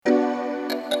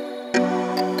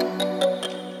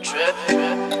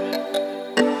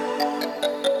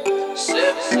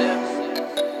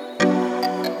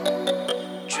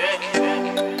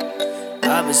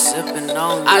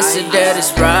I said that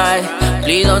it's right,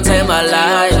 please don't take my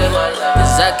life,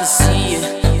 cause I can see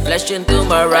it flashing through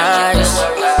my eyes.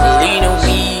 Leaning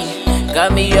weed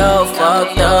got me all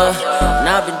fucked up, and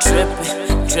I've been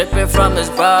tripping from his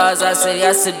bars. I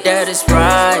said that it's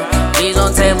right, please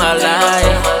don't take my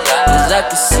life, cause I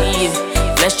can see it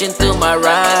flashing through my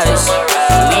eyes.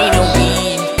 Leaning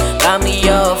weed got me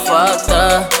all fucked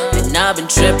up, and I've been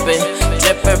tripping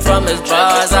from his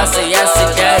bars. I said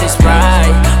that it's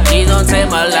right, please don't take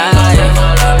my life,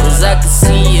 cause I can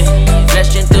see it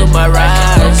flashing through my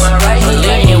eyes.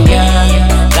 Leaning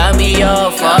weed got me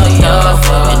all fucked up,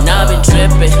 and I've been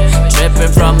tripping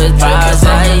from his bars.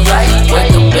 I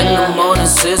wake up in the morning,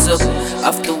 scissor,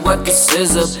 after work it's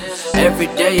scissor. Every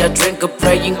day I drink a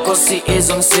praying cause it is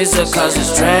on scissor, cause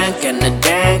it's drank and the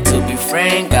dank, to be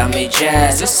frank, got me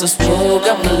jazzed. It's so smooth,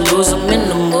 got me loose, I'm in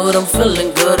the mood, I'm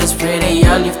feeling good, it's pretty,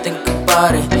 all you think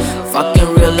about it,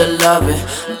 fucking really love it.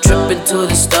 I'm tripping to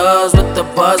the stars with the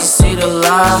bars, I see the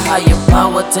light, higher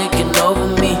power taking over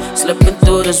me, slipping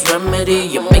through this remedy,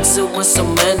 you mix it with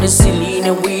some energy,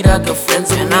 leaning weed, I got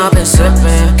friends, and I've been sipping,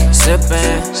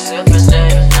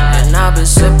 and I've been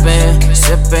sipping,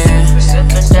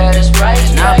 that is right,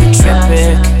 and I've been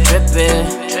tripping,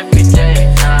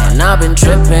 and I've been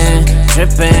tripping,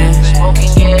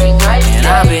 smoking, getting high,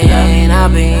 and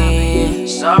I've been,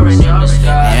 sorry,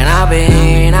 and I've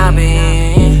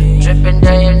been tripping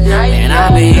day and night, and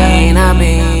I've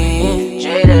been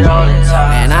jaded all the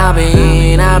time, and I've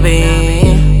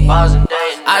been pausing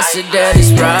day and night. I said that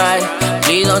it's right,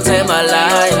 please don't take my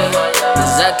life,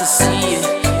 cause I can see it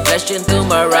flashing through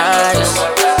my eyes.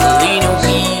 Leaning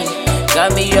weed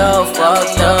got me all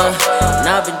fucked up, and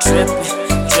I've been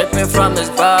tripping from his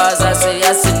bars. I said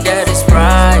that it's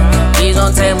right, please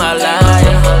don't take my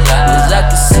life, cause I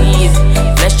can see it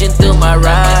flashing through my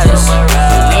eyes.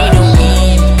 Leaning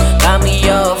weed got me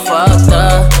all fucked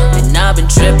up, and I've been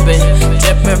tripping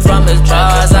from his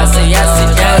bars. I said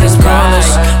that it's right.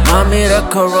 Mommy, the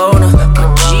corona, my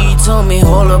G told me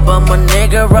hold up, but my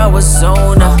nigga, I was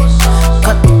on her.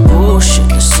 Cut the bullshit,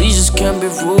 the seizures can be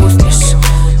ruthless.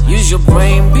 Use your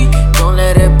brain beat, don't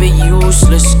let it be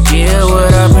useless. Deal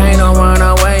with the pain, don't run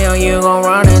away or you gon'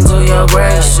 run into your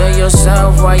grave. Say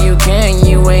yourself while you can,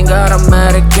 you ain't gotta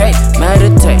meditate.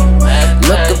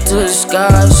 Look up to the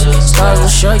skies, stars will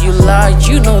show you light.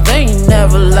 You know they ain't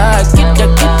never lie. Get the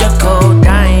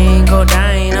codeine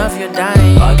off your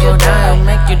dying. All your dying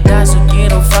make you die, so get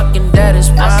them fucking dead is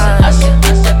fine.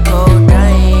 Get the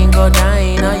codeine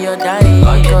on your dying.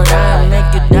 All your dying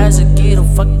make you die, so get them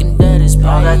fucking dead is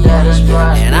fine.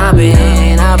 And I've been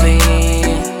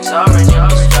sorry,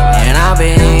 and I've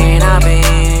been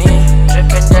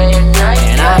tripping day and night,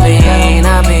 and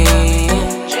I've been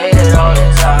jaded all the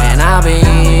time, and I've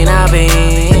been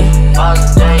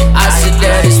pausing day and night. I said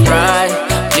that it's right,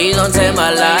 please don't take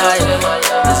my life,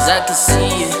 cause I can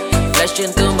see it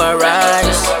flashing through my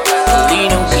eyes.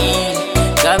 Leaning weed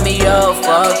got me all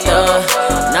fucked up,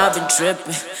 and I've been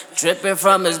tripping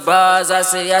from his bars. I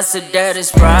said that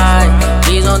it's right,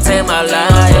 please don't take my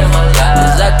life,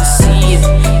 cause I can see it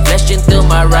flashing through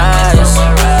my eyes.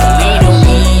 Leaning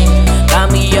weed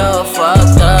got me all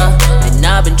fucked up, and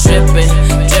I've been tripping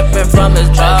from his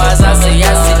bars. I said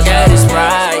that it's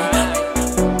right,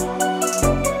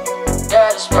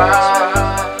 that it's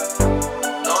right,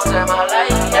 don't take my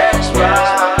life.